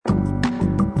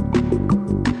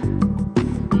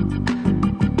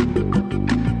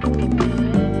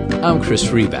I'm Chris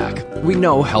Riback. We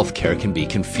know healthcare can be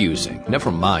confusing,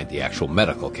 never mind the actual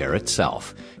medical care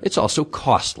itself. It's also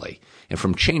costly. And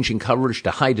from changing coverage to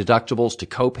high deductibles to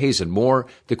copays and more,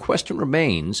 the question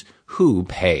remains, who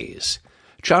pays?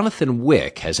 Jonathan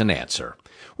Wick has an answer.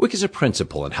 Wick is a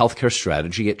principal in healthcare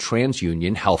strategy at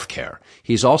TransUnion Healthcare.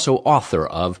 He's also author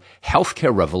of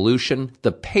Healthcare Revolution,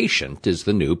 The Patient is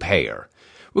the New Payer.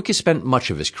 Wick has spent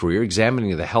much of his career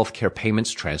examining the healthcare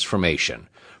payments transformation.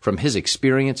 From his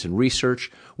experience and research,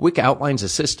 Wick outlines a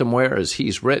system where, as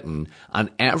he's written,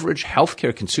 on average,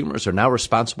 healthcare consumers are now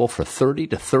responsible for 30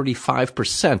 to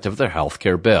 35% of their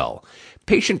healthcare bill.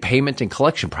 Patient payment and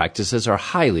collection practices are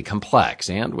highly complex,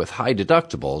 and with high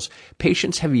deductibles,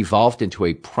 patients have evolved into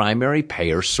a primary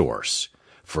payer source.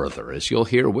 Further, as you'll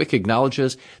hear, Wick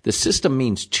acknowledges the system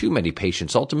means too many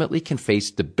patients ultimately can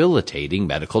face debilitating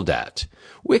medical debt.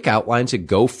 Wick outlines a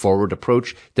go-forward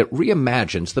approach that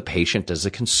reimagines the patient as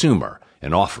a consumer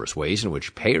and offers ways in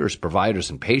which payers, providers,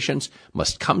 and patients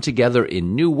must come together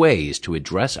in new ways to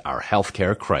address our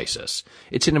healthcare crisis.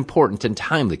 It's an important and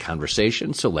timely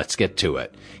conversation, so let's get to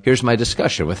it. Here's my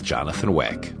discussion with Jonathan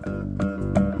Wick.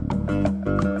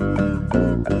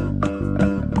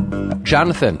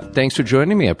 Jonathan, thanks for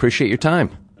joining me. I appreciate your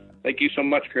time. Thank you so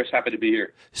much, Chris. Happy to be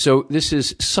here. So this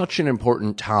is such an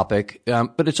important topic,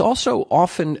 but it's also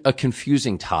often a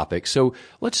confusing topic. So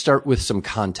let's start with some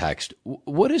context.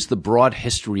 What is the broad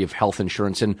history of health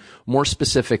insurance, and more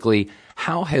specifically,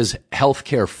 how has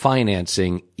healthcare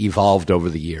financing evolved over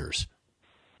the years?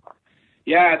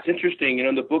 Yeah, it's interesting.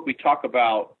 In the book we talk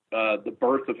about the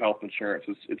birth of health insurance.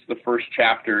 It's the first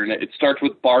chapter, and it starts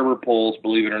with barber poles,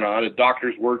 believe it or not. As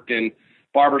doctors worked in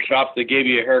barber shops, they gave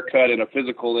you a haircut and a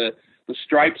physical. The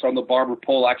stripes on the barber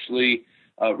pole actually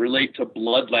relate to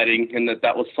bloodletting, and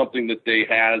that was something that they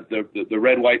had. The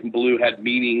red, white, and blue had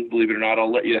meaning, believe it or not.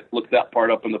 I'll let you look that part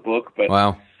up in the book. But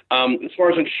wow. As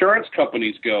far as insurance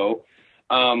companies go,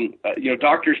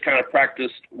 doctors kind of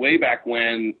practiced way back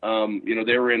when,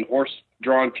 they were in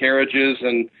horse-drawn carriages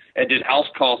and did house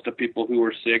calls to people who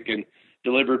were sick and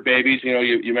delivered babies.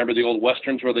 You remember the old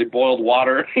Westerns where they boiled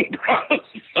water and brought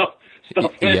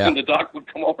stuff in, and the doc would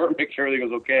come over and make sure everything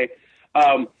was okay.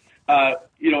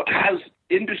 As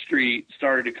industry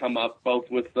started to come up, both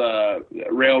with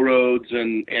railroads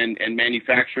and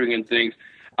manufacturing and things,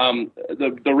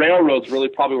 the railroads really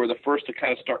probably were the first to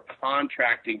kind of start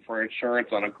contracting for insurance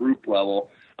on a group level,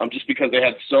 just because they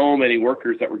had so many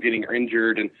workers that were getting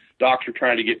injured and docs were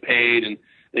trying to get paid, and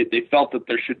they felt that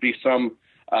there should be some,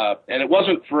 and it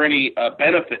wasn't for any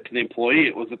benefit to the employee.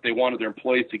 It was that they wanted their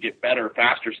employees to get better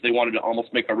faster, so they wanted to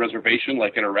almost make a reservation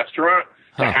like in a restaurant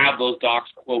to have those docs,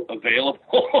 quote,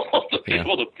 available to be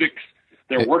able to fix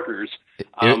their workers.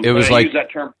 It was like, use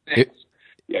that term.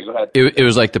 Yeah, go ahead. It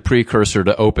was like the precursor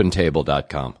to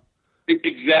OpenTable.com.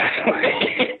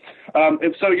 Exactly.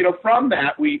 And so, from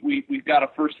that, we've got a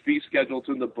first fee schedule. It's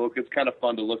in the book. It's kind of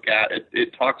fun to look at.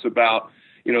 It talks about,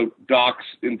 docs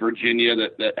in Virginia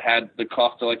that had the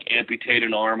cost to amputate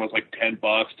an arm was like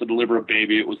 $10. To deliver a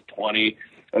baby, it was $20.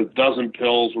 A dozen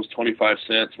pills was 25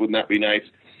 cents. Wouldn't that be nice?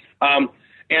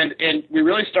 And we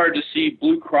really started to see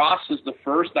Blue Cross as the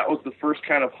first. That was the first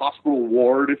kind of hospital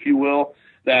ward, if you will,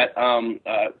 that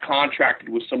contracted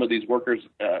with some of these workers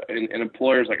and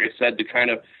employers, like I said, to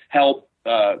kind of help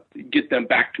get them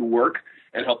back to work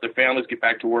and help their families get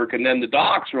back to work. And then the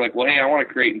docs were like, well, hey, I want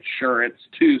to create insurance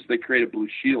too, so they created Blue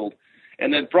Shield.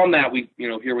 And then from that,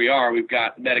 here we are. We've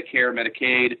got Medicare,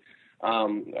 Medicaid,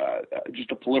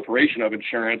 just a proliferation of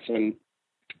insurance. And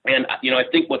I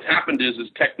think what's happened is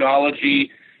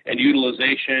technology and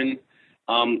utilization,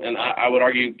 and I would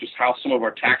argue just how some of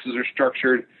our taxes are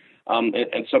structured,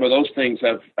 and some of those things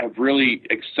have really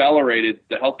accelerated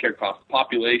the healthcare cost,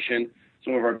 population,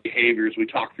 some of our behaviors. We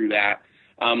talked through that.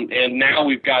 And now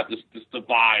we've got this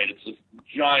divide. It's this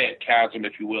giant chasm,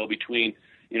 if you will, between,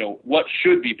 what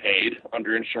should be paid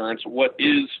under insurance, what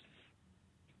is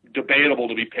debatable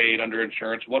to be paid under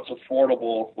insurance, what's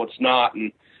affordable, what's not.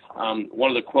 And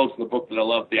one of the quotes in the book that I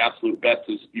love, the absolute best,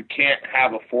 is you can't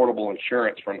have affordable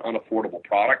insurance for an unaffordable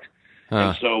product.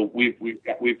 And so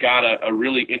we've got a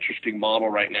really interesting model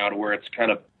right now to where it's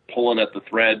kind of pulling at the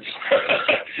threads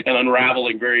and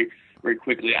unraveling very, very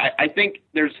quickly. I think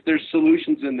there's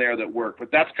solutions in there that work,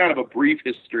 but that's kind of a brief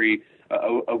history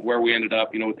of where we ended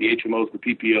up, with the HMOs, the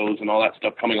PPOs, and all that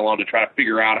stuff coming along to try to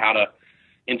figure out how to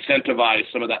incentivize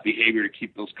some of that behavior to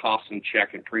keep those costs in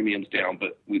check and premiums down,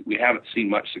 but we haven't seen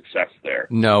much success there.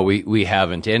 No, we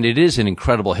haven't. And it is an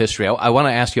incredible history. I want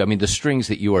to ask you, I mean, the strings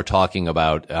that you are talking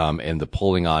about, and the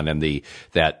pulling on and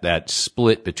that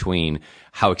split between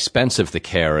how expensive the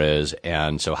care is,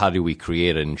 and so how do we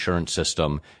create an insurance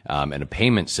system and a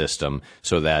payment system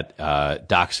so that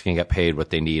docs can get paid what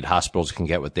they need, hospitals can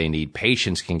get what they need,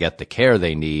 patients can get the care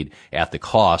they need at the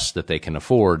cost that they can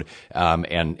afford,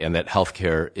 and that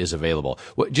healthcare is available.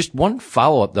 Just one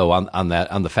follow-up, though, on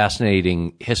the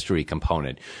fascinating history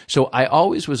component. So I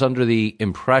always was under the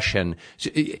impression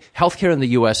healthcare in the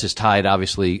U.S. is tied,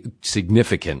 obviously,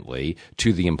 significantly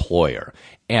to the employer.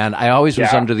 And I always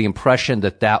was under the impression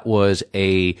that was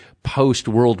a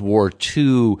post-World War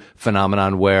II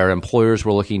phenomenon where employers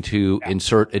were looking to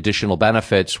insert additional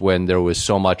benefits when there was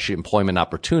so much employment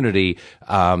opportunity,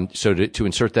 so to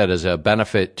insert that as a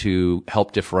benefit to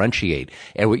help differentiate.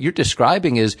 And what you're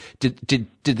describing is, did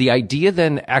the idea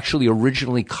then actually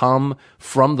originally come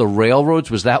from the railroads?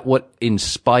 Was that what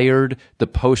inspired the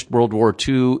post-World War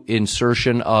II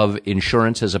insertion of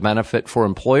insurance as a benefit for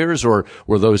employers, or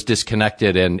were those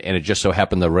disconnected and it just so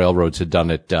happened the railroads had done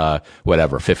it,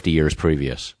 50 years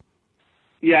previous?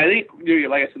 Yeah, I think,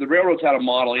 like I said, the railroads had a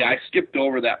model. Yeah, I skipped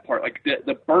over that part. Like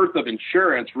the birth of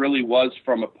insurance really was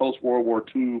from a post-World War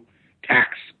II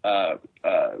tax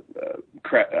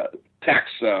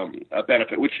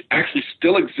benefit, which actually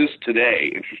still exists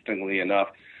today, interestingly enough,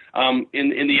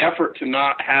 in the effort to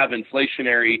not have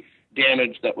inflationary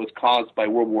damage that was caused by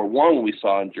World War I, when we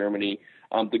saw in Germany.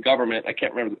 The government, I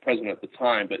can't remember the president at the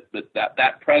time, but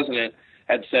that president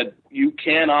had said, you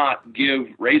cannot give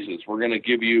raises. We're going to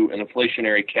give you an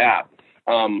inflationary cap.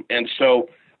 And so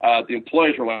the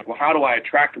employees were like, well, how do I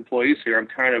attract employees here? I'm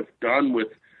kind of done with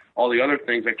all the other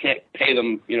things. I can't pay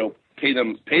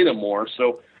them more.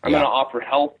 So I'm going to offer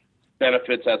health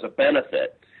benefits as a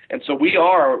benefit. And so we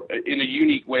are, in a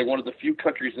unique way, one of the few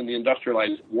countries in the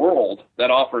industrialized world that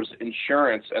offers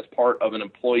insurance as part of an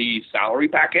employee salary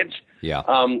package. Yeah.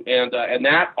 And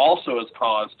that also has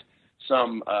caused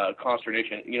some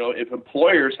consternation. If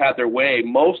employers had their way,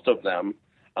 most of them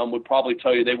would probably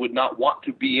tell you they would not want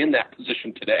to be in that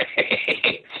position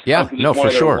today. Yeah, no, for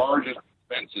sure. It's one of their largest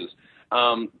expenses.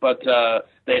 But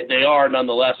they are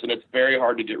nonetheless, and it's very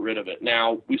hard to get rid of it.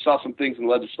 Now, we saw some things in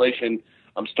legislation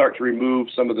start to remove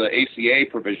some of the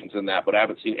ACA provisions in that, but I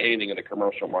haven't seen anything in the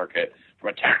commercial market from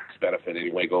a tax benefit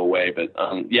anyway go away. But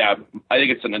yeah, I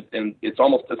think it's it's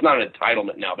not an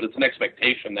entitlement now, but it's an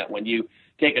expectation that when you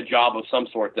take a job of some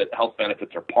sort, that health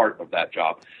benefits are part of that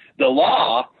job. The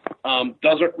law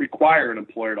doesn't require an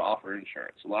employer to offer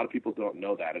insurance. A lot of people don't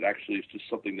know that. It actually is just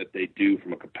something that they do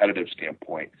from a competitive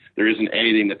standpoint. There isn't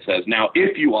anything that says, now,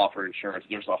 if you offer insurance,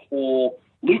 there's a whole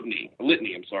litany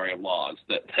of laws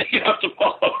that you have to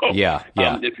follow. Yeah.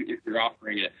 If you're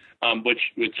offering it,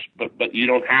 but you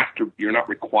don't have to. You're not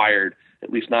required, at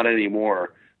least not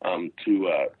anymore,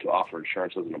 to offer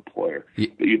insurance as an employer.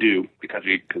 But you do because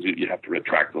you have to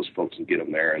attract those folks and get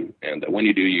them there. And when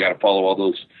you do, you got to follow all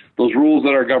those rules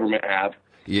that our government have.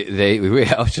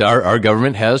 Our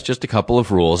government has just a couple of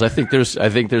rules. I think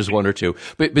there's one or two.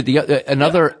 But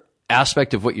another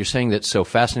aspect of what you're saying that's so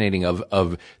fascinating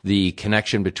of the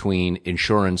connection between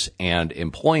insurance and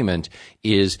employment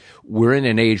is we're in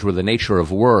an age where the nature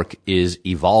of work is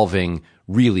evolving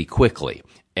really quickly.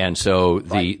 And so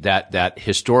that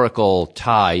historical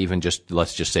tie, even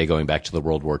let's just say going back to the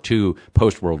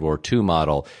post World War II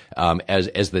model,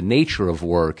 as the nature of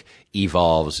work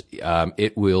evolves,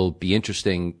 it will be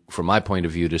interesting from my point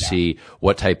of view to see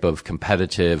what type of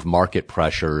competitive market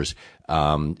pressures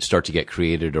start to get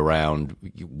created around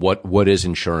what is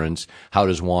insurance, how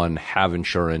does one have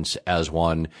insurance as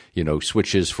one,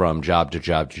 switches from job to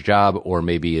job to job, or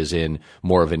maybe is in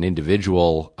more of an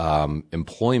individual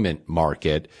employment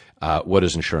market. What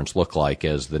does insurance look like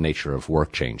as the nature of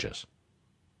work changes?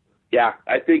 Yeah,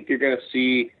 I think you're going to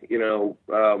see,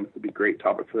 it'd be a great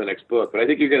topic for the next book, but I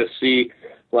think you're going to see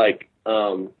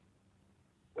an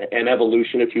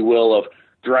evolution, if you will, of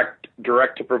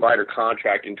direct to provider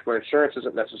contracting, to where insurance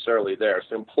isn't necessarily there.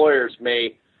 So employers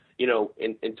may,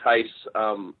 entice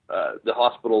the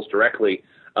hospitals directly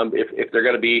if they're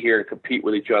going to be here and compete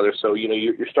with each other. So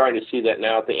you're starting to see that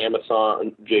now at the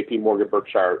Amazon, J.P. Morgan,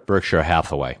 Berkshire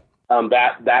Hathaway.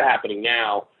 That happening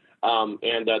now,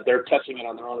 and they're touching it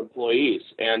on their own employees,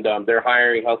 and they're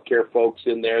hiring healthcare folks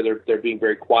in there. They're being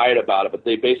very quiet about it, but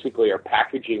they basically are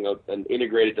packaging an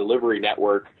integrated delivery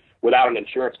network without an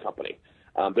insurance company.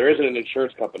 There isn't an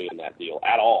insurance company in that deal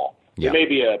at all. Yeah. There may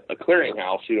be a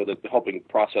clearinghouse, that's helping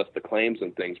process the claims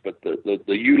and things, but the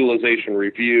utilization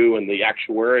review and the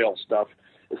actuarial stuff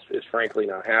is frankly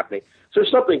not happening. So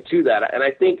there's something to that. And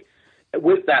I think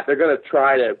with that, they're going to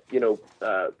try to,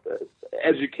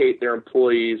 educate their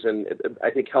employees. And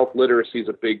I think health literacy is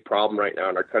a big problem right now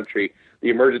in our country. The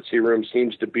emergency room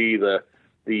seems to be the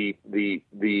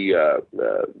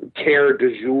care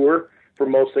du jour for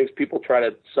most things. People try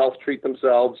to self-treat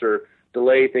themselves or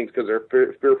delay things because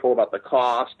they're fearful about the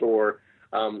cost, or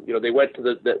they went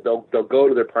to they'll go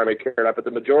to their primary care, but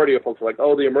the majority of folks are like,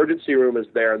 oh, the emergency room is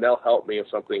there and they'll help me if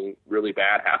something really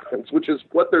bad happens, which is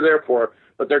what they're there for.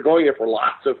 But they're going there for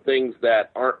lots of things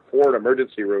that aren't for an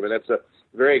emergency room, and that's a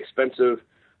very expensive,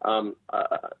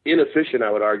 inefficient,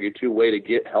 I would argue, way to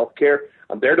get health care.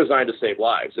 They're designed to save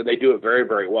lives, and they do it very,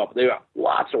 very well. But they've got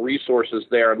lots of resources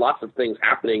there and lots of things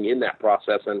happening in that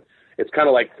process, and it's kind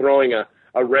of like throwing a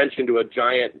wrench into a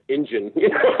giant engine,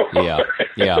 Yeah.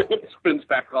 It spins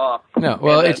back off. No,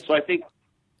 well, so I think,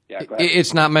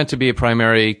 it's not meant to be a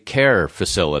primary care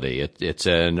facility. It's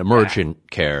an emergent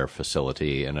care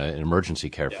facility and an emergency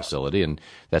care facility, and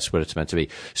that's what it's meant to be.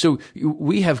 So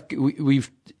we've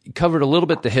covered a little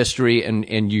bit the history,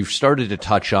 and you've started to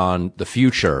touch on the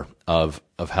future of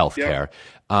healthcare.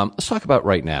 Let's talk about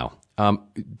right now.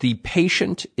 The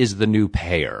patient is the new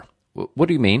payer. What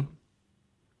do you mean?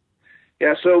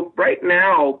 Yeah, so right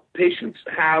now, patients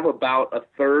have about a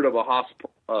third of a hospital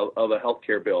of a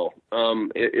healthcare bill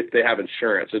if they have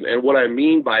insurance. And what I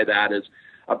mean by that is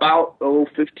about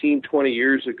 15, 20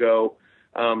 years ago,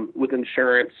 with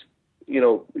insurance,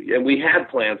 and we had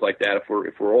plans like that if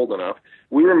we're old enough.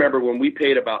 We remember when we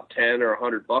paid about $10 or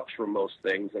 $100 for most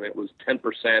things, and it was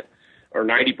 10% or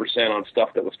 90% on stuff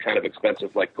that was kind of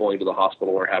expensive, like going to the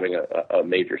hospital or having a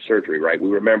major surgery. Right? We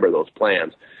remember those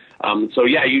plans. So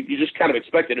yeah, you just kind of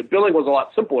expected it. Billing was a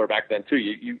lot simpler back then too.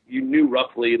 You knew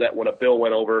roughly that when a bill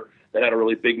went over that had a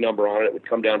really big number on it, it would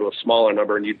come down to a smaller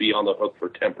number, and you'd be on the hook for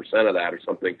 10% of that or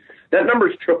something. That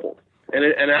number's tripled, and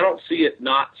I don't see it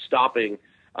not stopping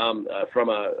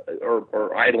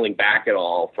or idling back at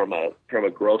all from a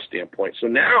growth standpoint. So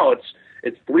now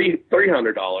it's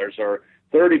 $300 or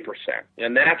 30%,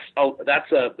 and that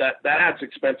adds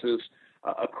expenses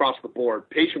across the board.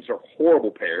 Patients are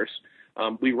horrible payers.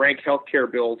 We rank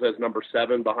healthcare bills as number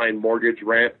 7 behind mortgage,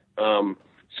 rent,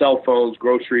 cell phones,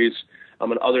 groceries,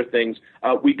 and other things.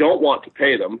 We don't want to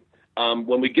pay them.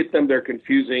 When we get them, they're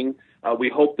confusing. We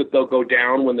hope that they'll go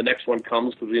down when the next one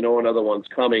comes because we know another one's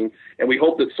coming. And we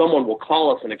hope that someone will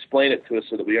call us and explain it to us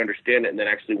so that we understand it and then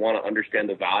actually want to understand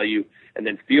the value and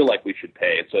then feel like we should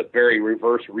pay. It's a very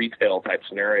reverse retail type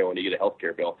scenario when you get a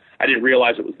healthcare bill. I didn't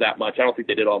realize it was that much. I don't think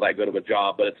they did all that good of a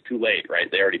job, but it's too late, right?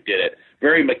 They already did it.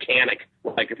 Very mechanic,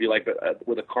 like if you like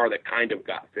with a car that kind of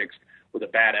got fixed with a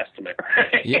bad estimate,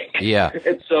 right? Yeah.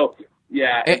 And so...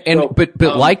 Yeah,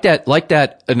 but like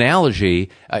that analogy,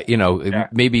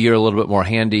 maybe you're a little bit more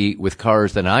handy with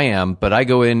cars than I am, but I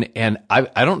go in and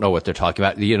I don't know what they're talking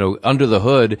about. Under the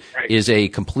hood is a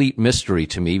complete mystery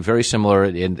to me, very similar,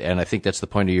 and I think that's the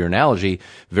point of your analogy,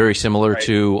 very similar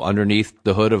to underneath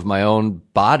the hood of my own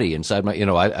body inside my,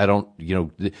 I don't,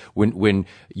 when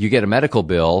you get a medical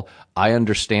bill, I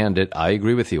understand it. I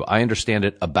agree with you. I understand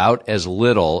it about as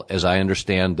little as I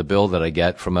understand the bill that I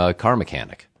get from a car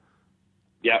mechanic.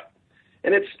 Yeah,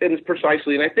 and it's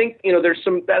precisely, and I think there's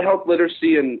some that health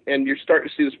literacy, and you're starting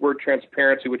to see this word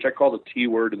transparency, which I call the T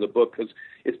word in the book because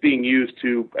it's being used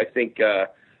to, I think,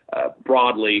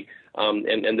 broadly,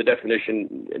 and the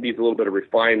definition needs a little bit of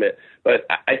refinement. But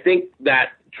I think that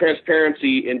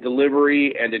transparency in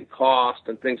delivery and in cost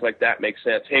and things like that makes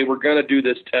sense. Hey, we're going to do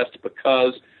this test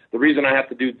because the reason I have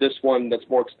to do this one that's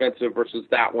more expensive versus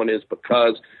that one is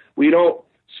because we don't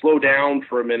slow down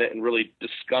for a minute and really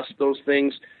discuss those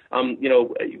things.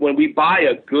 When we buy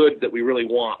a good that we really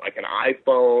want, like an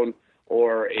iPhone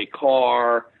or a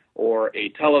car or a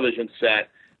television set,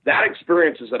 that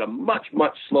experience is at a much,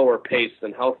 much slower pace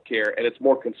than healthcare, and it's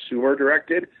more consumer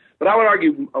directed. But I would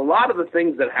argue a lot of the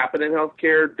things that happen in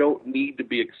healthcare don't need to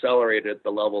be accelerated at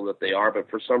the level that they are, but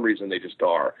for some reason they just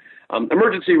are.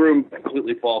 Emergency room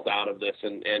completely falls out of this,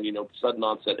 and sudden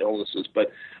onset illnesses,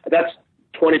 but that's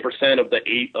 20%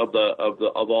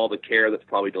 of all the care that's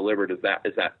probably delivered is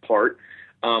that part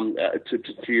to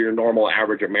your normal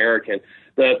average American.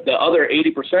 The other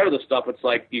 80% of the stuff, it's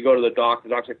like you go to the doc's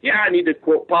like, yeah, I need to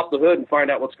quote pop the hood and find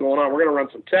out what's going on. We're going to run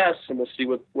some tests and we'll see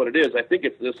what it is. I think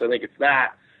it's this. I think it's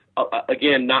that.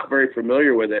 Again, not very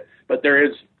familiar with it, but there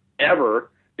is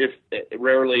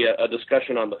rarely a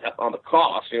discussion on the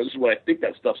cost. This is what I think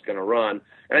that stuff's going to run,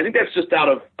 and I think that's just out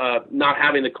of not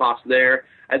having the cost there.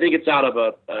 I think it's out of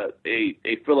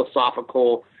a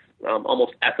philosophical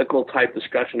almost ethical type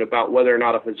discussion about whether or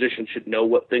not a physician should know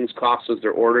what things cost as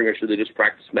they're ordering, or should they just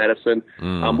practice medicine,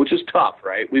 which is tough,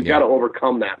 right? We've got to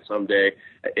overcome that someday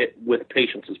with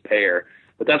patients as payer.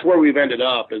 But that's where we've ended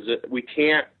up, is that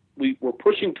we're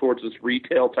pushing towards this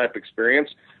retail type experience,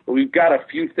 but we've got a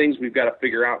few things we've got to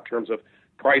figure out in terms of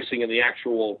pricing and the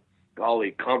actual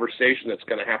conversation that's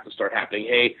going to have to start happening.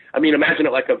 Hey, I mean, imagine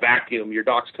it like a vacuum. Your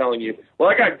doc's telling you, well,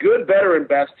 I got good, better, and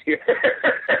best here.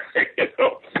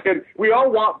 And we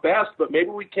all want best, but maybe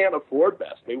we can't afford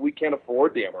best. Maybe we can't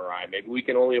afford the MRI. Maybe we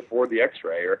can only afford the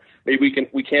X-ray, or maybe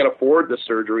we can't afford the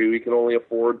surgery. We can only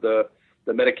afford the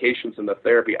medications and the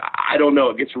therapy. I don't know.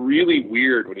 It gets really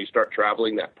weird when you start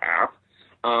traveling that path.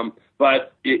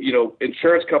 But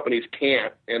insurance companies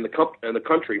can't, and the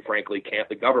country, frankly, can't.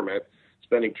 The government,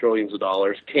 spending trillions of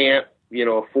dollars, can't,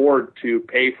 afford to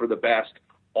pay for the best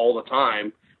all the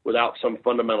time without some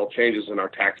fundamental changes in our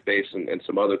tax base and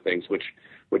some other things, which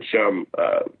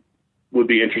would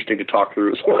be interesting to talk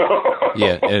through as well.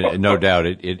 Yeah, no doubt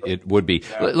it would be.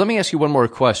 Yeah. Let me ask you one more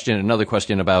question, another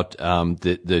question about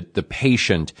the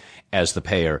patient as the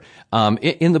payer.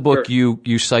 In the book, sure.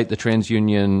 you cite the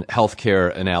TransUnion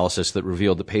healthcare analysis that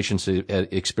revealed that patients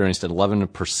experienced an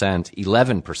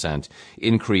 11%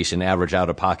 increase in average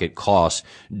out-of-pocket costs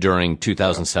during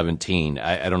 2017.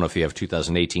 I don't know if you have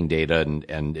 2018 data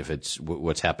and if it's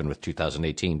what's happened with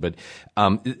 2018, but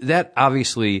that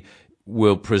obviously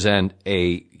will present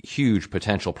a huge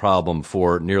potential problem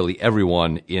for nearly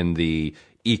everyone in the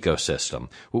ecosystem.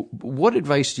 What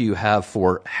advice do you have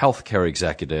for healthcare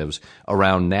executives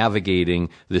around navigating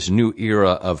this new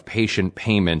era of patient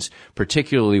payments,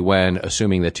 particularly when,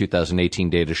 assuming that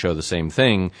 2018 data show the same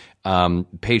thing,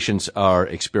 patients are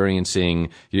experiencing,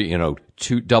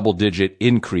 double-digit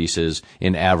increases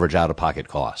in average out-of-pocket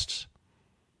costs?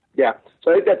 Yeah. So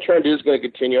I think that trend is going to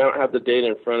continue. I don't have the data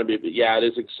in front of me, but yeah, it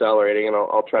is accelerating, and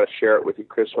I'll try to share it with you,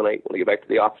 Chris, when I get back to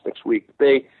the office next week.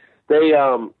 We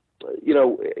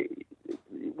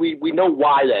know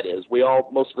why that is.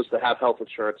 Most of us that have health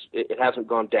insurance, it hasn't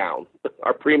gone down.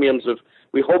 Our premiums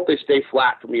we hope they stay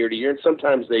flat from year to year, and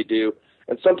sometimes they do,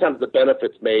 and sometimes the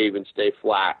benefits may even stay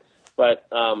flat. But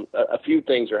a few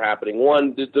things are happening.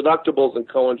 One, the deductibles and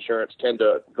coinsurance tend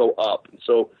to go up, and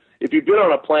so if you've been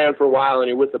on a plan for a while and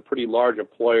you're with a pretty large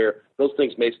employer, those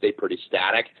things may stay pretty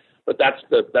static, but that's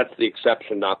the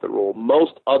exception, not the rule.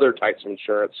 Most other types of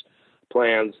insurance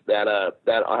plans that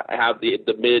have the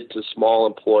mid to small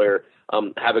employer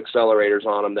have accelerators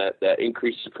on them that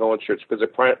increase the coinsurance because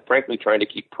they're frankly trying to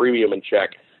keep premium in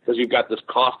check, because you've got this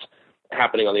cost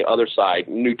happening on the other side: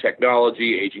 new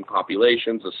technology, aging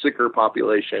populations, a sicker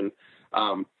population,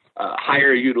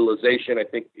 higher utilization. I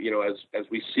think, as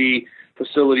we see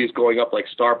facilities going up like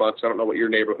Starbucks, I don't know what your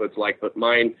neighborhood's like, but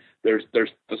mine, there's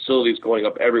facilities going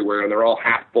up everywhere, and they're all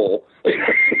half full.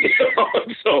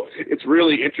 So it's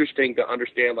really interesting to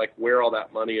understand where all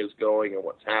that money is going and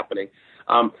what's happening.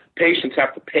 Patients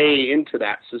have to pay into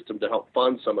that system to help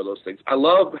fund some of those things. I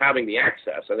love having the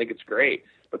access. I think it's great,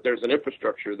 but there's an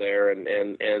infrastructure there, and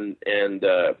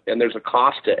there's a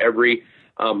cost to every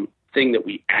thing that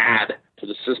we add to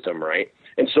the system, right?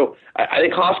 And so I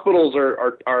think hospitals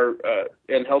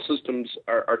and health systems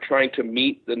are trying to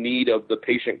meet the need of the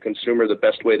patient consumer the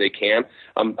best way they can.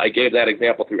 I gave that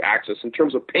example through access. In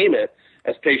terms of payment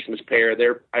as patient as payer,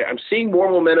 I'm seeing more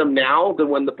momentum now than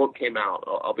when the book came out.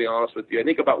 I'll be honest with you. I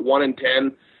think about 1 in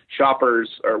 10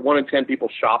 shoppers, or 1 in 10 people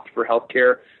shopped for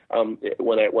healthcare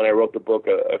when I wrote the book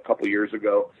a couple years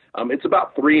ago. It's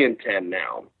about 3 in 10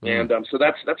 now, and so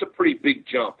that's a pretty big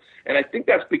jump. And I think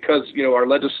that's because our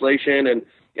legislation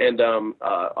and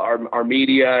our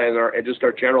media and just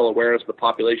our general awareness of the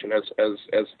population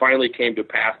has finally came to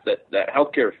pass that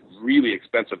healthcare is really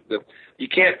expensive.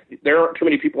 There aren't too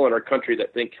many people in our country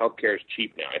that think healthcare is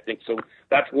cheap now. I think so.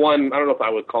 That's one. I don't know if I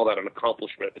would call that an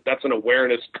accomplishment, but that's an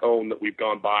awareness cone that we've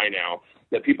gone by now,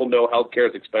 that people know healthcare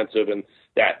is expensive and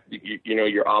that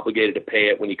you're obligated to pay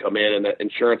it when you come in, and that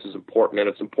insurance is important, and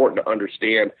it's important to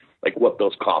understand what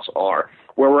those costs are.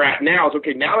 Where we're at now is,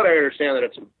 okay, now that I understand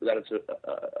that it's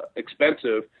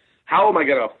expensive, how am I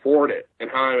going to afford it, and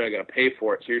how am I going to pay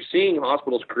for it? So you're seeing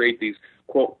hospitals create these,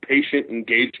 quote, patient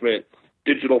engagement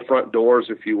digital front doors,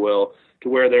 if you will, to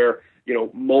where they're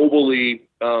mobilely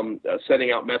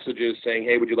sending out messages saying,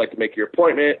 hey, would you like to make your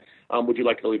appointment? Would you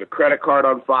like to leave a credit card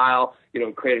on file?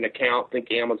 Create an account.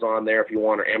 Think Amazon there if you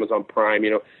want, or Amazon Prime.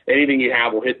 Anything you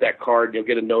have will hit that card. And you'll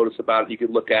get a notice about it. You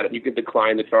can look at it. You can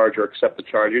decline the charge or accept the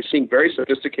charge. You're seeing very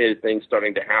sophisticated things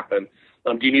starting to happen.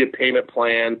 Do you need a payment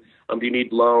plan? Do you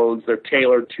need loans? They're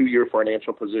tailored to your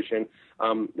financial position.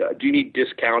 Do you need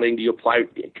discounting? Do you apply?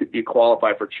 Do you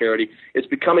qualify for charity? It's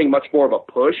becoming much more of a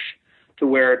push to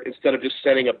where instead of just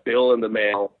sending a bill in the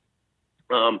mail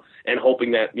and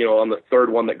hoping that on the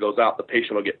third one that goes out, the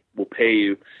patient will pay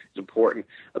you is important.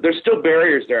 There's still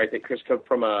barriers there, I think, Chris,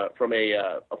 from a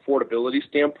affordability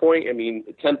standpoint. I mean,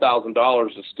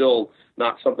 $10,000 is still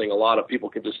not something a lot of people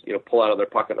can just pull out of their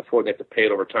pocket and afford. They have to pay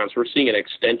it over time. So we're seeing an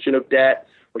extension of debt.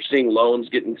 We're seeing loans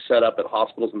getting set up at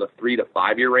hospitals in the 3 to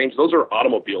 5 year range. Those are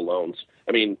automobile loans.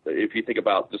 I mean, if you think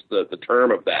about just the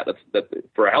term of that's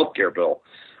for a healthcare bill.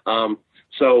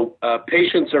 So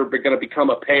patients are going to become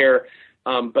a payer,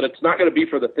 but it's not going to be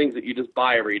for the things that you just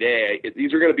buy every day.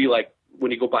 These are going to be like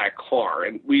when you go buy a car.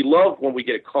 And we love when we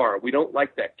get a car. We don't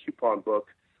like that coupon book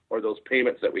or those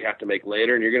payments that we have to make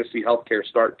later. And you're going to see healthcare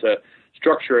start to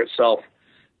structure itself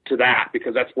to that,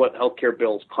 because that's what healthcare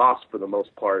bills cost for the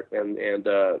most part, and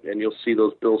you'll see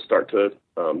those bills start to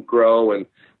grow, and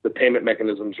the payment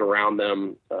mechanisms around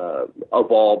them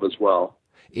evolve as well.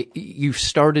 You've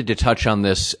started to touch on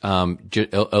this a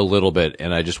little bit,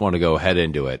 and I just want to go ahead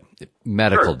into it.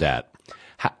 Medical debt.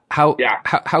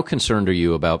 How concerned are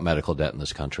you about medical debt in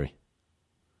this country?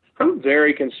 I'm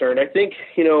very concerned. I think,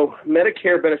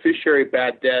 Medicare beneficiary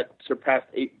bad debt surpassed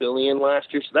 $8 billion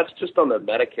last year. So that's just on the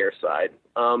Medicare side.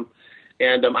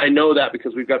 And I know that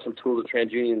because we've got some tools at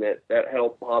TransUnion that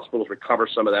help hospitals recover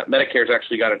some of that. Medicare's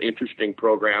actually got an interesting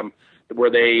program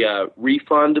where they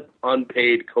refund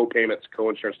unpaid co-payments,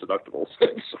 co-insurance deductibles.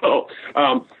 So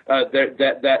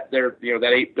that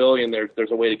 $8 billion,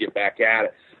 there's a way to get back at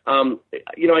it.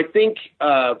 I think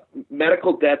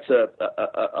medical debt's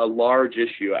a large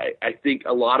issue. I think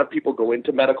a lot of people go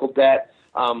into medical debt.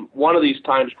 One of these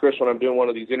times, Chris, when I'm doing one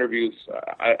of these interviews,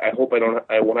 I hope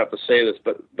I won't have to say this,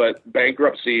 but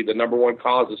bankruptcy, the number one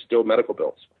cause is still medical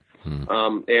bills,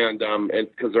 and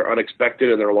because they're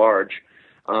unexpected and they're large,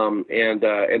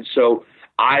 and so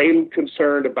I'm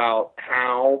concerned about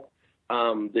how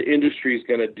the industry is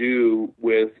going to do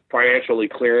with financially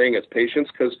clearing as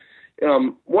patients, because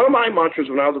one of my mantras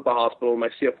when I was at the hospital, and my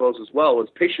CFOs as well, was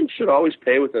patients should always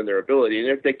pay within their ability. And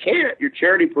if they can't, your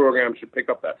charity program should pick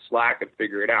up that slack and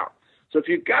figure it out. So if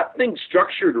you've got things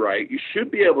structured right, you should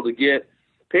be able to get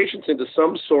patients into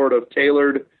some sort of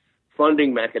tailored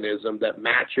funding mechanism that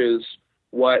matches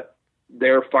what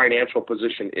their financial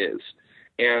position is.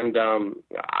 And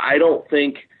I don't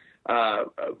think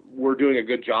we're doing a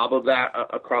good job of that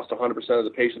across 100% of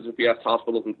the patients. If you ask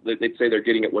hospitals, they'd say they're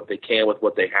getting at what they can with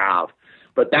what they have.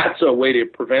 But that's a way to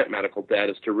prevent medical debt,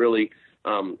 is to really,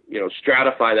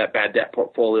 stratify that bad debt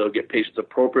portfolio, get patients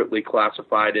appropriately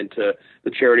classified into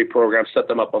the charity program, set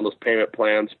them up on those payment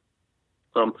plans,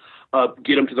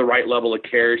 get them to the right level of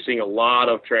care. You're seeing a lot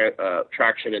of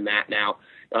traction in that now.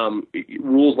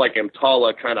 Rules like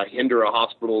EMTALA kind of hinder a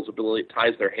hospital's ability,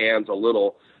 ties their hands a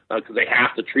little, because they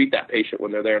have to treat that patient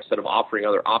when they're there instead of offering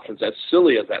other options, as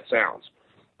silly as that sounds.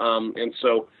 And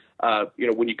so,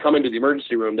 when you come into the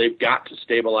emergency room, they've got to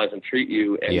stabilize and treat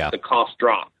you, and the costs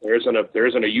drop. There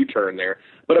isn't a U-turn there.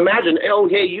 But imagine,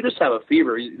 hey, you just have a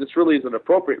fever. This really isn't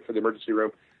appropriate for the emergency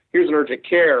room. Here's an urgent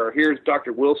care, or here's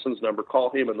Dr. Wilson's number. Call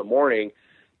him in the morning.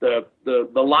 The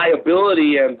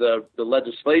liability and the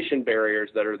legislation barriers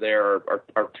that are there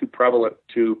are too prevalent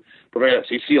to prevent it.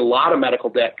 So you see a lot of medical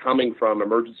debt coming from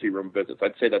emergency room visits.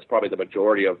 I'd say that's probably the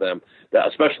majority of them,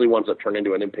 especially ones that turn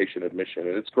into an inpatient admission.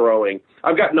 And it's growing.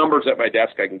 I've got numbers at my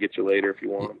desk I can get you later if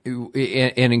you want.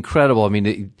 And incredible. I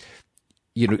mean,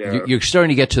 you're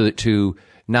starting to get to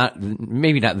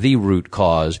maybe not the root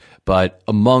cause, but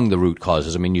among the root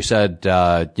causes. I mean, you said,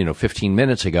 15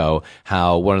 minutes ago,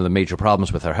 how one of the major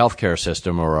problems with our healthcare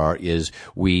system is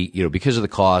we, because of the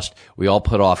cost, we all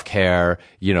put off care,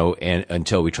 and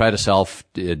until we try to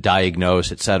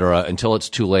self-diagnose, et cetera, until it's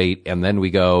too late. And then we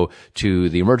go to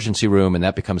the emergency room, and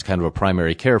that becomes kind of a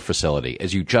primary care facility.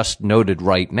 As you just noted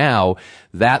right now,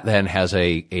 that then has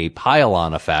a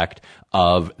pile-on effect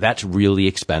of that's really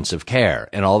expensive care.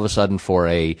 And all of a sudden, for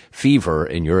a fever,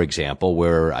 in your example,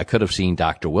 where I could have seen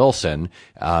Dr. Wilson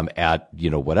at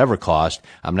whatever cost,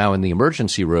 I'm now in the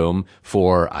emergency room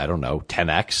for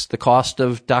 10x the cost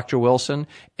of Dr. Wilson,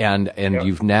 and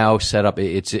you've now set up.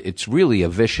 It's really a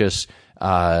vicious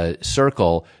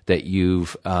circle that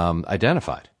you've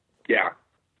identified. Yeah.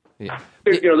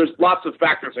 There's lots of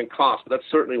factors in cost, but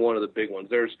that's certainly one of the big ones.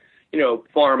 There's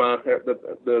pharma,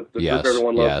 the yes, group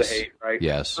everyone loves yes, to hate, right?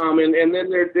 Yes. And then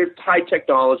there's high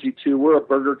technology too. We're a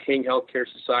Burger King healthcare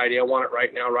society. I want it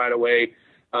right now, right away,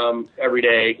 every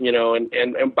day,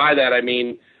 and by that I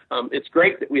mean it's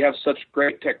great that we have such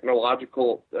great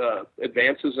technological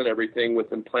advances and everything with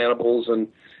implantables and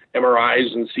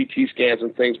MRIs and CT scans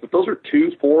and things, but those are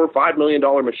 $2, $4, $5 million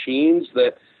machines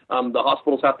that the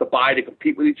hospitals have to buy to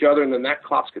compete with each other, and then that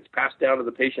cost gets passed down to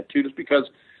the patient too, just because.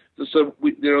 So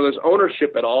there's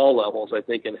ownership at all levels, I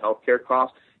think, in healthcare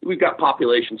costs. We've got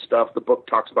population stuff. The book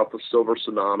talks about the silver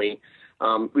tsunami.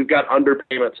 We've got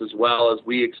underpayments as well as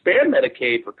we expand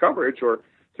Medicaid for coverage or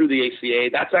through the ACA.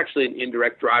 That's actually an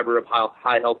indirect driver of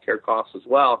high healthcare costs as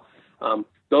well.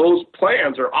 Those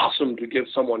plans are awesome to give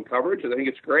someone coverage, and I think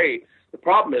it's great. The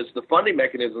problem is the funding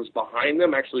mechanisms behind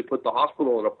them actually put the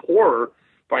hospital in a poorer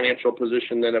financial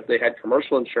position than if they had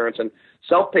commercial insurance, and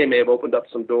self-pay may have opened up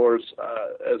some doors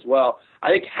as well. I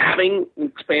think having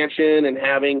expansion and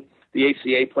having the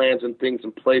ACA plans and things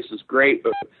in place is great,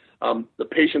 but the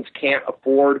patients can't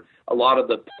afford a lot of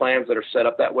the plans that are set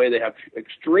up that way. They have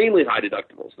extremely high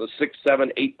deductibles, the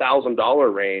 $6,000, $7,000,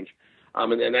 $8,000 range,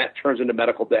 and that turns into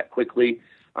medical debt quickly.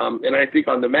 And I think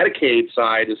on the Medicaid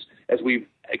side, as we've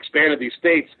expanded these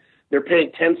states, they're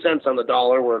paying 10 cents on the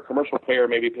dollar, where a commercial payer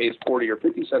maybe pays 40 or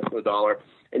 50 cents on the dollar.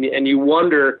 And you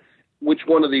wonder which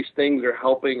one of these things are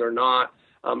helping or not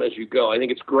as you go. I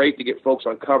think it's great to get folks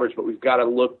on coverage, but we've got to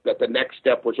look at the next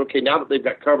step, which, okay, now that they've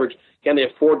got coverage, can they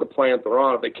afford the plan that they're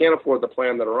on? If they can't afford the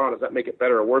plan that they're on, does that make it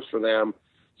better or worse for them?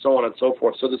 So on and so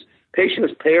forth. So this patient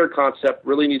as payer concept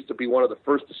really needs to be one of the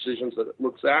first decisions that it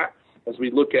looks at as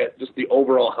we look at just the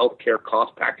overall healthcare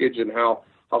cost package and how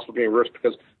hospital getting risk,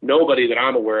 because nobody that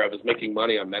I'm aware of is making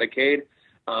money on Medicaid,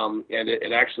 and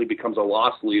it actually becomes a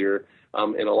loss leader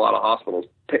in a lot of hospitals.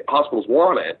 Hospitals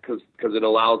want it because it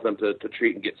allows them to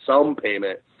treat and get some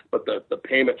payment, but the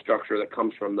payment structure that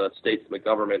comes from the states and the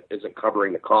government isn't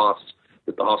covering the costs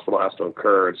that the hospital has to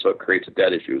incur, and so it creates a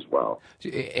debt issue as well.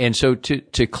 And so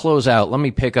to close out, let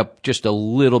me pick up just a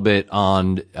little bit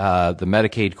on the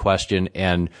Medicaid question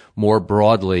and more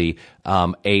broadly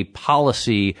a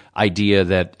policy idea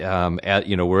that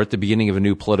we're at the beginning of a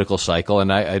new political cycle,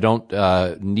 and I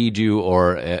don't need you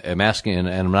or am asking, and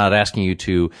I'm not asking you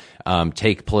to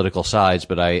take political sides,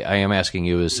 but I am asking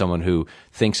you as someone who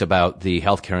thinks about the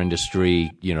healthcare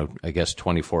industry, I guess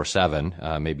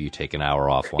 24/7. Maybe you take an hour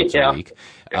off once a week.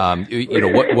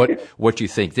 What you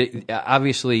think?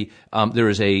 Obviously, there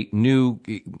is a new.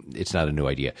 It's not a new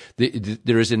idea.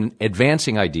 There is an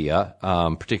advancing idea,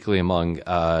 particularly among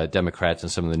Democrats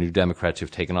and some of the new Democrats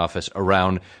who've taken office,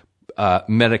 around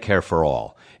Medicare for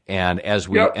all. And as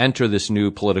we enter this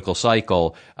new political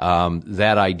cycle,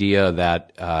 that idea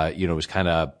that, was kind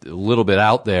of a little bit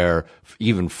out there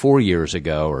even 4 years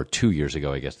ago, or 2 years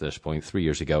ago, I guess at this point, 3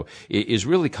 years ago, is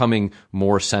really coming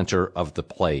more center of the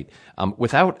plate.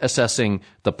 Without assessing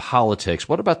the politics,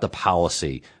 what about the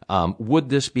policy? Would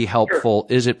this be helpful?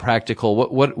 Sure. Is it practical?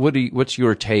 What's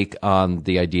your take on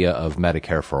the idea of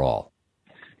Medicare for all?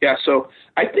 Yeah, so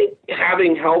I think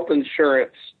having health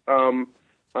insurance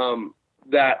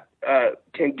that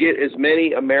can get as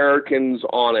many Americans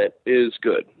on it is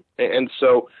good. And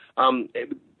so, and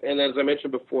as I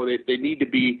mentioned before, they need to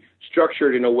be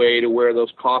structured in a way to where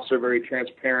those costs are very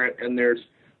transparent and there's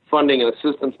funding and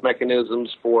assistance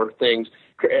mechanisms for things.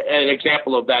 An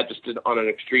example of that, just on an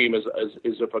extreme, is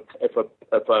if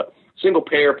a single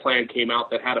payer plan came out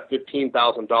that had a $15,000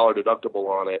 deductible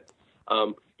on it.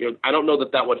 I don't know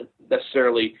that would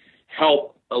necessarily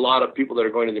help a lot of people that are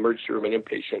going to the emergency room and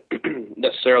inpatient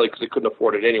necessarily, because they couldn't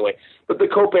afford it anyway. But the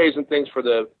copays and things for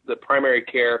the primary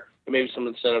care and maybe some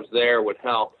incentives there would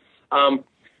help.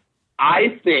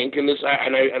 I think, and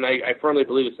I firmly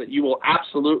believe this, that you will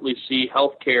absolutely see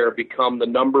healthcare become the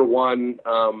number one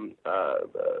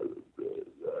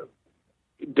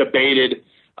debated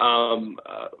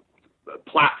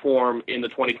platform in the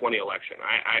 2020 election.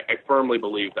 I firmly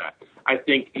believe that. I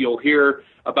think you'll hear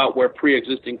about where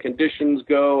pre-existing conditions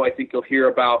go. I think you'll hear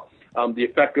about the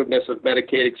effectiveness of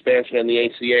Medicaid expansion and the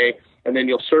ACA, and then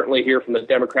you'll certainly hear from the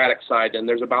Democratic side. And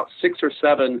there's about 6 or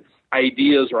 7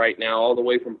 ideas right now, all the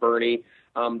way from Bernie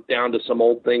down to some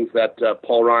old things that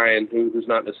Paul Ryan, who's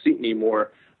not in the seat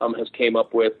anymore, has came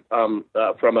up with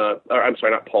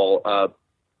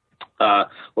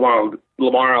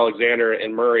Lamar Alexander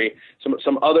and Murray,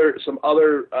 some other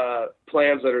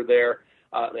plans that are there,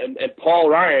 and Paul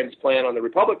Ryan's plan on the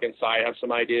Republican side have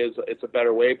some ideas. It's a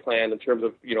better way plan in terms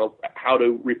of how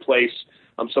to replace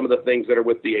some of the things that are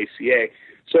with the ACA.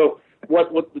 So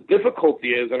what the difficulty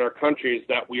is in our country is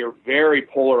that we are very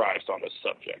polarized on this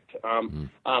subject.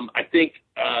 I think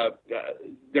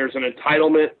there's an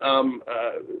entitlement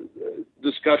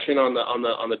discussion on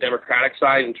the Democratic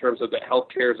side in terms of that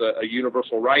healthcare is a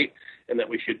universal right, and that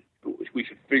we should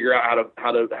figure out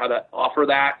how to offer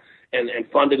that and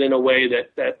fund it in a way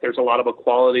that there's a lot of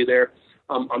equality there.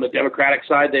 On the Democratic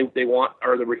side, they want,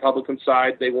 or the Republican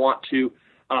side, they want to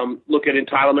look at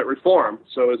entitlement reform.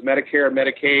 So is Medicare and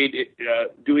Medicaid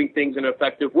doing things in an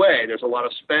effective way? There's a lot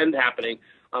of spend happening.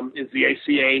 Is the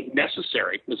ACA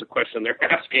necessary? Is a question they're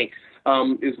asking.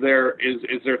 Is there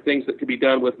things that could be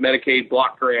done with Medicaid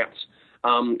block grants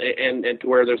and to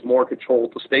where there's more control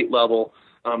at the state level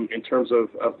in terms of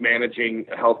managing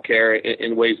healthcare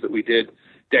in ways that we did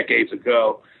decades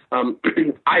ago?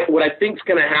 What I think is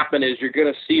going to happen is you're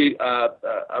going to see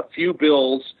a few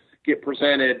bills get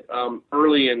presented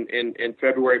early in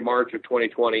February, March of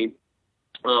 2020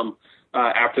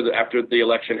 after the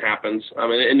election happens.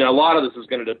 And a lot of this is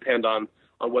going to depend on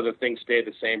whether things stay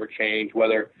the same or change,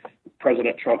 whether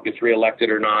President Trump gets reelected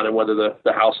or not, and whether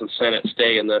the House and Senate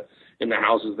stay in the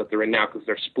houses that they're in now because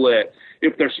they're split.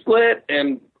 If they're split,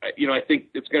 and I think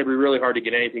it's going to be really hard to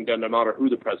get anything done no matter who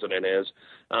the president is.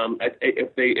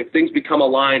 If things become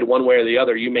aligned one way or the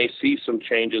other, you may see some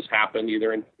changes happen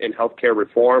either in healthcare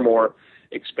reform or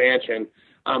expansion.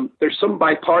 There's some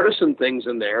bipartisan things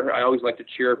in there. I always like to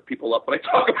cheer people up when I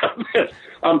talk about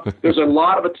this. There's a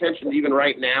lot of attention even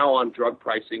right now on drug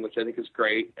pricing, which I think is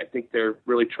great. I think they're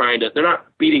really they're not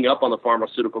beating up on the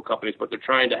pharmaceutical companies, but they're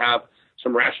trying to have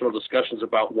some rational discussions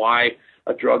about why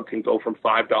a drug can go from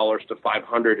 $5 to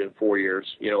 $500 in 4 years,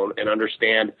 and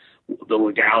understand the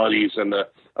legalities and the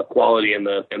quality and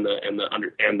the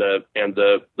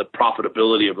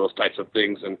profitability of those types of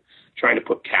things, and trying to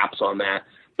put caps on that.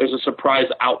 There's a surprise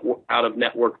out of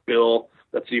network bill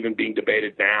that's even being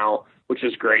debated now, which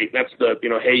is great. That's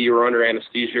hey, you were under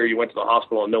anesthesia, or you went to the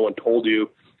hospital and no one told you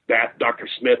that Dr.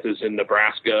 Smith is in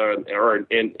Nebraska or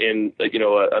in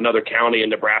another county in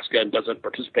Nebraska and doesn't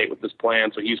participate with this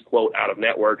plan, so he's quote out of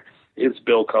network. His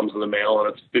bill comes in the mail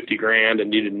and it's $50,000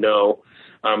 and you didn't know.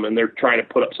 And they're trying to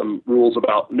put up some rules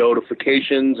about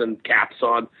notifications and caps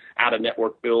on out of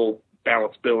network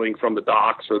balance billing from the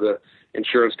docs or the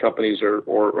insurance companies or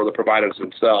the providers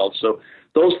themselves. So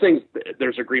those things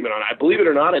there's agreement on. I believe it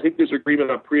or not, I think there's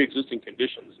agreement on pre-existing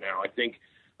conditions now. I think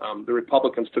the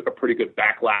Republicans took a pretty good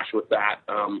backlash with that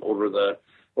over the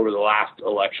last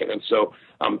election, and so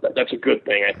that's a good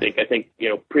thing. I think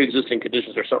pre-existing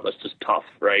conditions are something that's just tough,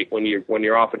 right? When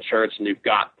you're off insurance and you've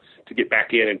got to get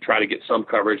back in and try to get some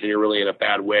coverage, and you're really in a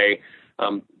bad way,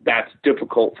 that's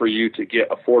difficult for you to get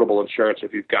affordable insurance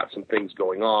if you've got some things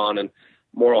going on, and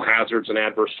moral hazards and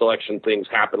adverse selection things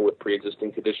happen with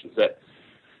pre-existing conditions that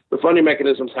the funding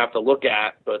mechanisms have to look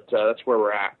at, but that's where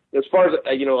we're at. As far as,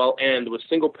 I'll end with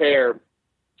single payer.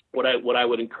 What I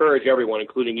would encourage everyone,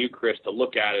 including you, Chris, to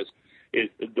look at is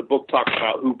the book talks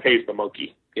about who pays the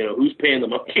monkey. Who's paying the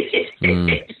monkey.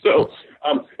 So,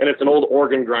 and it's an old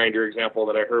organ grinder example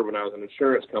that I heard when I was in an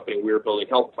insurance company. We were building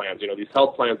health plans. These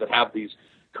health plans that have these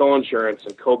co-insurance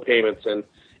and co-payments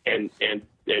and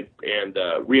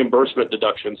reimbursement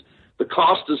deductions. The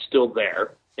cost is still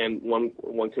there. And one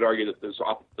could argue that there's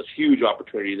this huge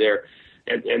opportunity there,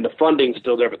 and the funding's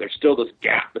still there, but there's still this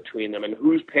gap between them, and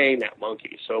who's paying that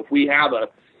monkey? So if we have a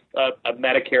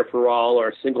Medicare for all or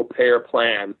a single payer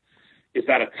plan, is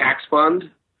that a tax fund?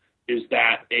 Is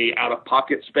that a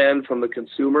out-of-pocket spend from the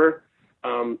consumer?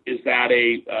 Is that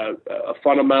a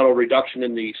fundamental reduction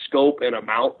in the scope and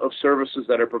amount of services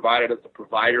that are provided at the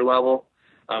provider level?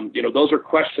 Those are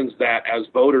questions that as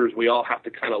voters we all have to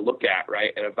kind of look at,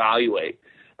 right, and evaluate.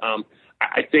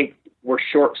 I think we're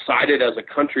short-sighted as a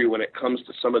country when it comes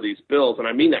to some of these bills, and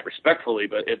I mean that respectfully,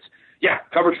 but it's,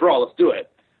 coverage for all, let's do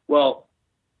it. Well,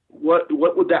 what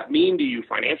would that mean to you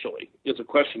financially is a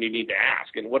question you need to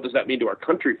ask, and what does that mean to our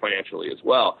country financially as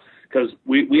well? Because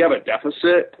we have a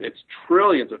deficit. It's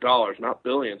trillions of dollars, not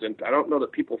billions, and I don't know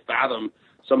that people fathom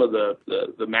some of the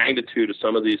magnitude of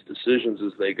some of these decisions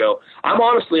as they go. I'm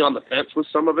honestly on the fence with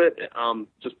some of it,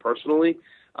 just personally.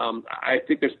 I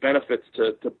think there's benefits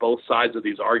to both sides of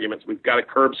these arguments. We've got to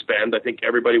curb spend. I think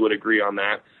everybody would agree on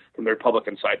that from the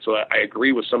Republican side. So I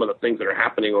agree with some of the things that are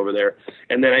happening over there.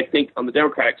 And then I think on the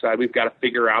Democratic side, we've got to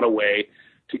figure out a way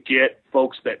to get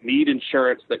folks that need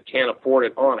insurance that can't afford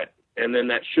it on it. And then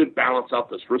that should balance out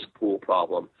this risk pool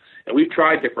problem. And we've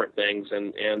tried different things.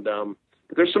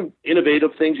 But there's some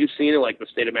innovative things you've seen in like the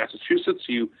state of Massachusetts.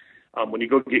 When you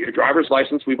go get your driver's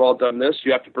license, we've all done this.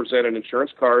 You have to present an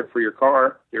insurance card for your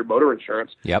car, your motor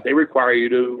insurance. Yep. They require you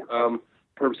to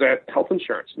present health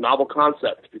insurance. Novel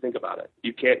concept, if you think about it.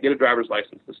 You can't get a driver's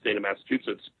license in the state of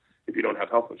Massachusetts if you don't have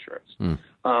health insurance.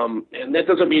 And that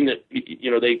doesn't mean that,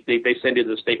 they send you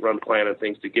the state-run plan and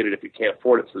things to get it if you can't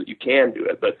afford it so that you can do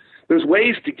it. But there's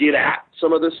ways to get at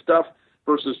some of this stuff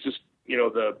versus just,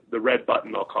 the red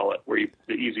button, I'll call it,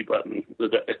 the easy button,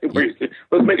 let's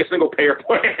make a single-payer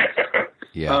plan.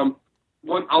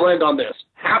 I'll end on this.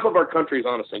 Half of our country is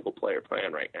on a single-payer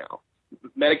plan right now.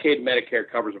 Medicaid and Medicare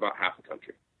covers about half the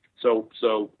country. So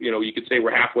you could say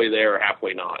we're halfway there or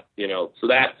halfway not, so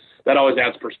that always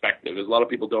adds perspective. As a lot of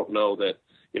people don't know that,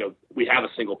 we have a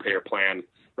single payer plan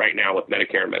right now with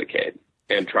Medicare and Medicaid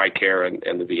and TRICARE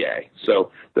and the VA.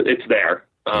 So it's there.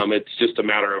 It's just a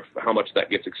matter of how much that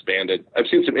gets expanded. I've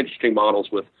seen some interesting models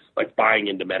with like buying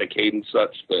into Medicaid and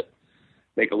such that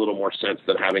make a little more sense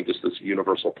than having just this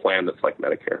universal plan that's like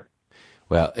Medicare.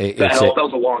 Well, that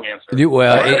was a long answer.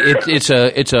 Well,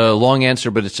 it's a long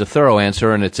answer, but it's a thorough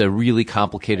answer, and it's a really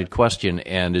complicated question.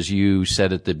 And as you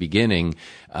said at the beginning,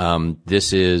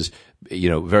 this is,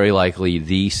 very likely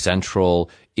the central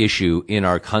issue in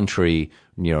our country,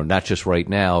 not just right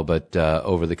now, but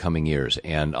over the coming years.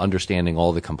 And understanding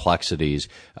all the complexities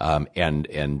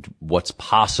and what's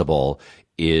possible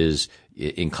is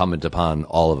incumbent upon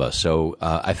all of us. So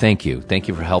I thank you. Thank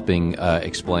you for helping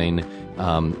explain,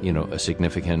 a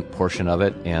significant portion of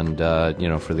it and,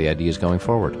 for the ideas going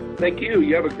forward. Thank you.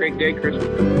 You have a great day,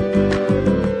 Chris.